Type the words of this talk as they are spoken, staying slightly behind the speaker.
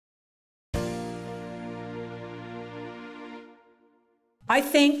I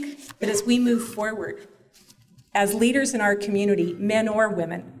think that as we move forward, as leaders in our community, men or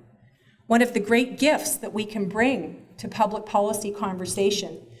women, one of the great gifts that we can bring to public policy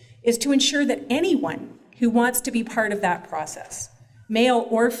conversation is to ensure that anyone who wants to be part of that process, male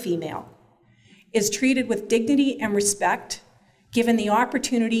or female, is treated with dignity and respect, given the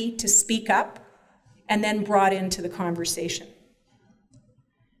opportunity to speak up, and then brought into the conversation.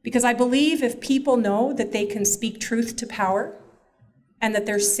 Because I believe if people know that they can speak truth to power and that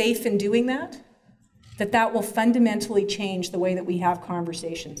they're safe in doing that, that will fundamentally change the way that we have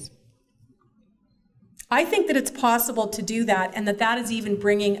conversations. I think that it's possible to do that, and that is even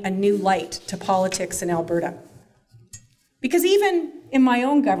bringing a new light to politics in Alberta. Because even in my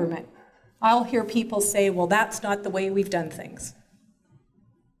own government, I'll hear people say, well, that's not the way we've done things.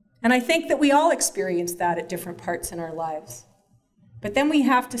 And I think that we all experience that at different parts in our lives. But then we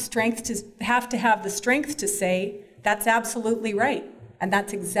have to have the strength to say, that's absolutely right. And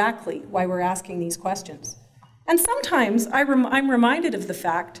that's exactly why we're asking these questions. And sometimes I'm reminded of the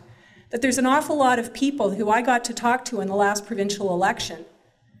fact that there's an awful lot of people who I got to talk to in the last provincial election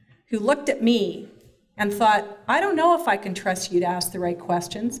who looked at me and thought, I don't know if I can trust you to ask the right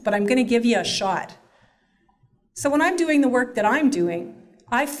questions, but I'm going to give you a shot. So when I'm doing the work that I'm doing,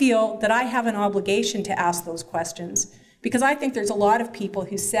 I feel that I have an obligation to ask those questions, because I think there's a lot of people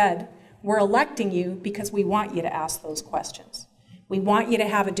who said, we're electing you because we want you to ask those questions. We want you to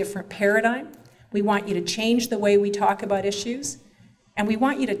have a different paradigm. We want you to change the way we talk about issues. And we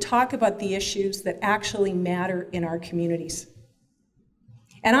want you to talk about the issues that actually matter in our communities.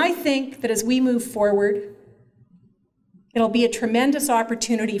 And I think that as we move forward, it'll be a tremendous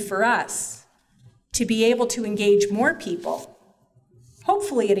opportunity for us to be able to engage more people,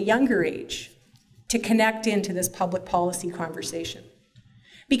 hopefully at a younger age, to connect into this public policy conversation.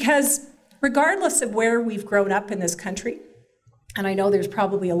 Because regardless of where we've grown up in this country, and I know there's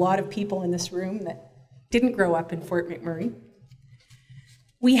probably a lot of people in this room that didn't grow up in Fort McMurray,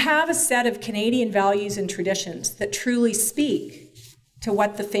 we have a set of Canadian values and traditions that truly speak to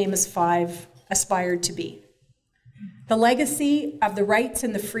what the famous five aspired to be. The legacy of the rights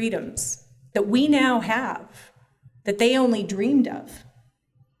and the freedoms that we now have, that they only dreamed of,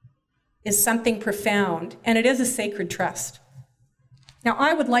 is something profound, and it is a sacred trust. Now,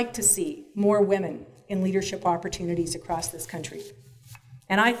 I would like to see more women in leadership opportunities across this country,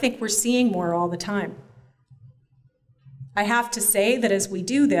 and I think we're seeing more all the time. I have to say that as we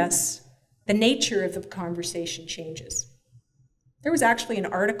do this, the nature of the conversation changes. There was actually an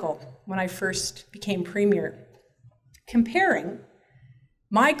article when I first became Premier comparing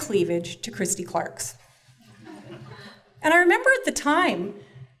my cleavage to Christy Clark's. And I remember at the time,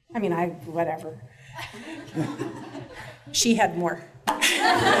 whatever. She had more,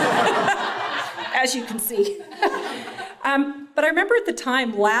 as you can see. But I remember at the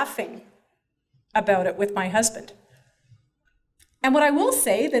time laughing about it with my husband. And what I will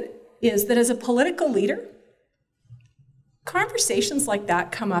say is that as a political leader, conversations like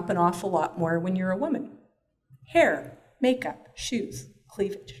that come up an awful lot more when you're a woman. Hair, makeup, shoes,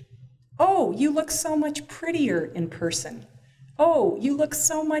 cleavage. Oh, you look so much prettier in person. Oh, you look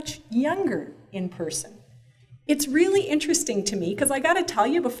so much younger in person. It's really interesting to me, because I gotta tell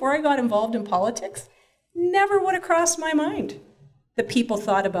you, before I got involved in politics, never would have crossed my mind that people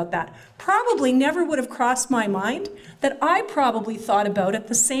thought about that. Probably never would have crossed my mind that I probably thought about it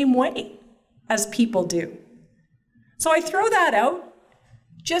the same way as people do. So I throw that out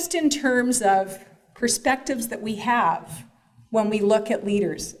just in terms of perspectives that we have when we look at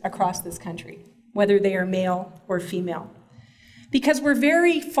leaders across this country, whether they are male or female. Because we're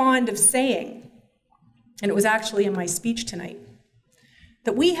very fond of saying, and it was actually in my speech tonight,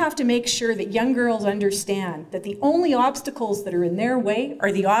 that we have to make sure that young girls understand that the only obstacles that are in their way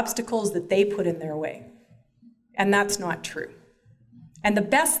are the obstacles that they put in their way. And that's not true. And the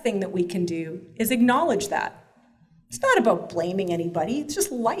best thing that we can do is acknowledge that. It's not about blaming anybody, it's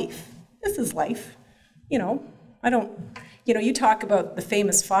just life. This is life. You talk about the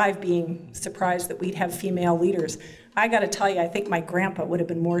famous five being surprised that we'd have female leaders. I gotta tell you, I think my grandpa would have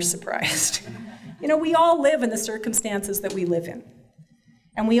been more surprised. We all live in the circumstances that we live in.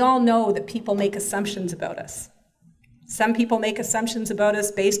 And we all know that people make assumptions about us. Some people make assumptions about us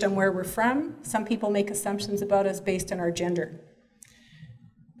based on where we're from. Some people make assumptions about us based on our gender.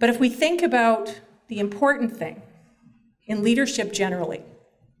 But if we think about the important thing in leadership generally,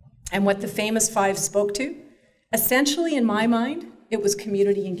 and what the famous five spoke to, essentially in my mind, it was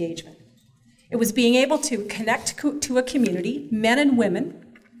community engagement. It was being able to connect to a community, men and women,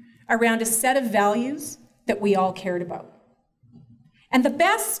 around a set of values that we all cared about. And the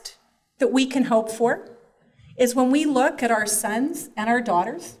best that we can hope for is when we look at our sons and our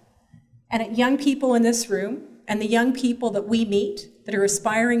daughters and at young people in this room and the young people that we meet that are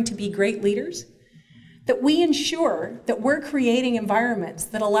aspiring to be great leaders, that we ensure that we're creating environments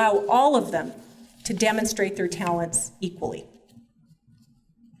that allow all of them to demonstrate their talents equally.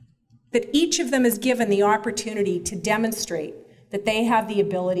 That each of them is given the opportunity to demonstrate that they have the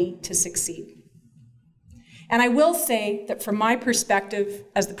ability to succeed. And I will say that from my perspective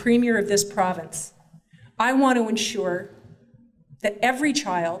as the Premier of this province, I want to ensure that every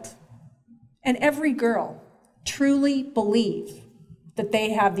child and every girl truly believe that they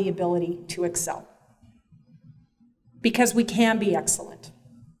have the ability to excel. Because we can be excellent.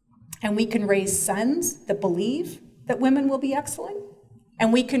 And we can raise sons that believe that women will be excellent.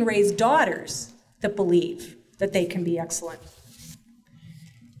 And we can raise daughters that believe that they can be excellent.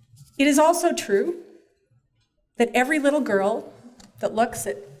 It is also true that every little girl that looks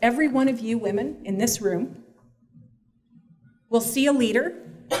at every one of you women in this room will see a leader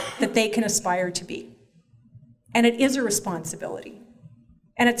that they can aspire to be. And it is a responsibility.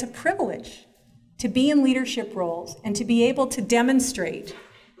 And it's a privilege to be in leadership roles and to be able to demonstrate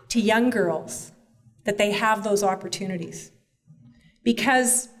to young girls that they have those opportunities.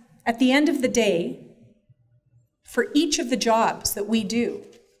 Because at the end of the day, for each of the jobs that we do,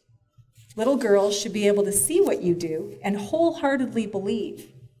 little girls should be able to see what you do and wholeheartedly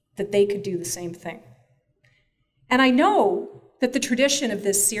believe that they could do the same thing. And I know that the tradition of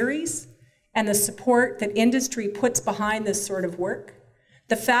this series and the support that industry puts behind this sort of work,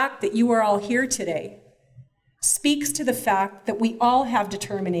 the fact that you are all here today, speaks to the fact that we all have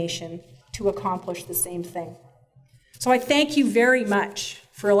determination to accomplish the same thing. So I thank you very much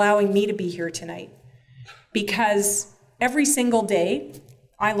for allowing me to be here tonight, because every single day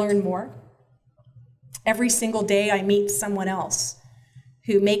I learn more. Every single day I meet someone else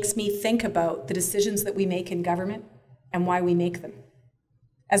who makes me think about the decisions that we make in government and why we make them.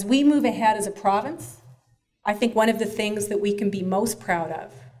 As we move ahead as a province, I think one of the things that we can be most proud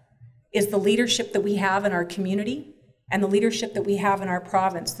of is the leadership that we have in our community and the leadership that we have in our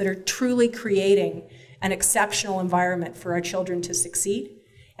province that are truly creating an exceptional environment for our children to succeed,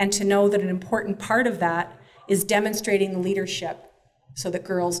 and to know that an important part of that is demonstrating the leadership so that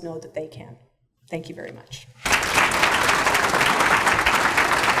girls know that they can. Thank you very much.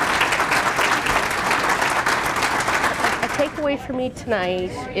 A takeaway for me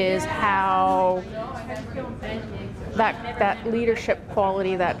tonight is how that leadership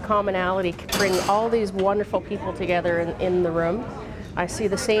quality, that commonality can bring all these wonderful people together in the room. I see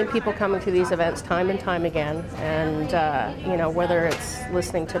the same people coming to these events time and time again, and you know, whether it's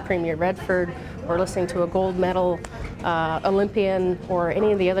listening to Premier Redford or listening to a gold medal Olympian or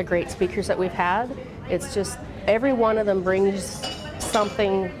any of the other great speakers that we've had, it's just every one of them brings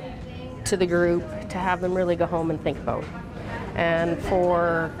something to the group to have them really go home and think about. And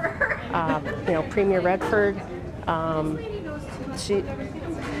for you know, Premier Redford,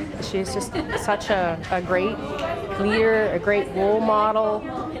 she's just such a great leader, a great role model,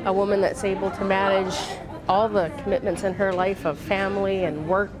 a woman that's able to manage all the commitments in her life of family and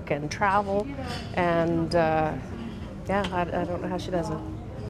work and travel, and yeah, I don't know how she does it.